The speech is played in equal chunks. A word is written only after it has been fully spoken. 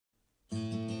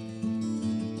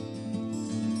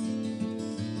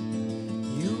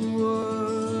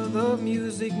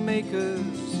music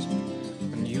makers,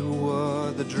 and you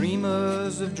were the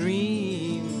dreamers of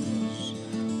dreams,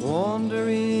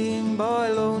 wandering by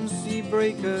lone sea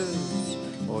breakers,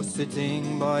 or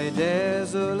sitting by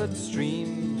desolate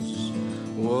streams,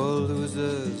 world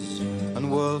losers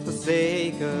and world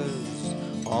forsakers,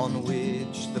 on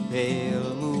which the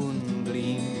pale moon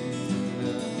gleamed.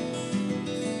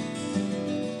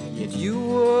 Yet you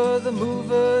were the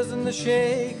movers and the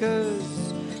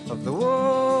shakers of the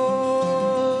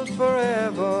world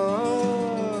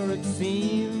forever, it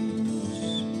seems.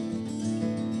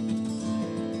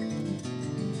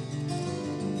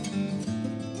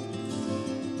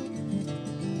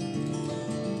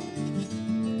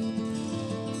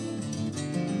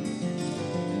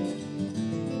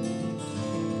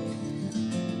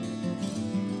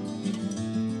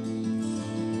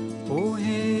 Oh,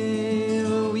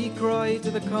 hail, we cry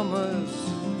to the comers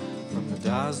from the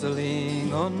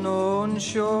dazzling unknown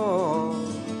shore.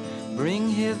 Bring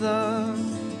hither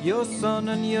your sun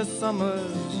and your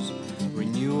summers,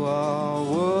 renew our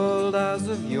world as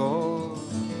of yore.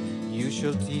 You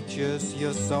shall teach us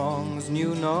your songs,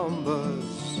 new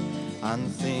numbers,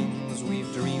 and things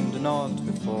we've dreamed not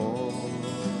before.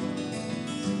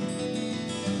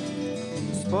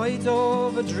 In spite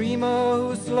of a dreamer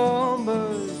who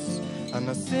slumbers, and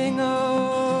a singer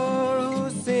who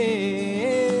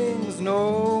sings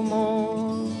no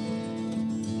more.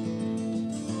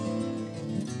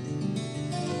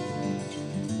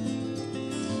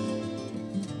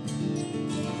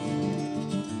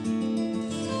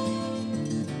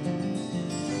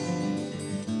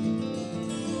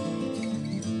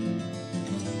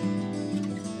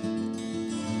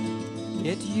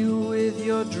 Yet you with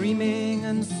your dreaming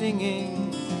and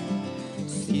singing,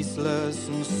 ceaseless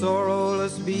and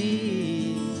sorrowless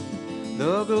be,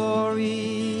 the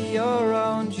glory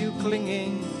around you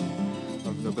clinging,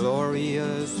 of the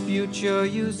glorious future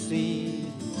you see.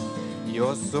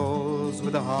 Your souls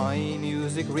with a high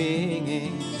music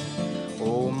ringing,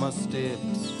 oh, must it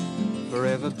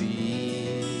forever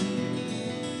be.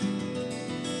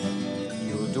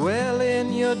 You'll dwell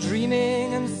in your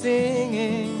dreaming and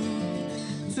singing,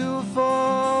 too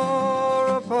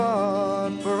far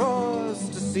apart for us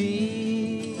to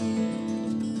see.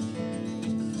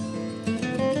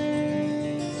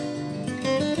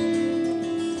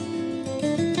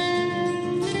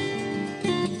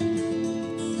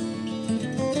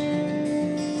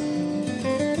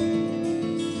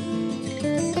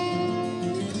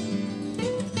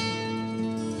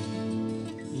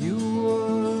 You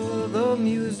were the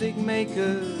music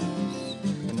makers,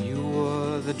 and you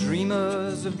were the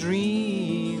dreamers of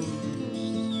dreams,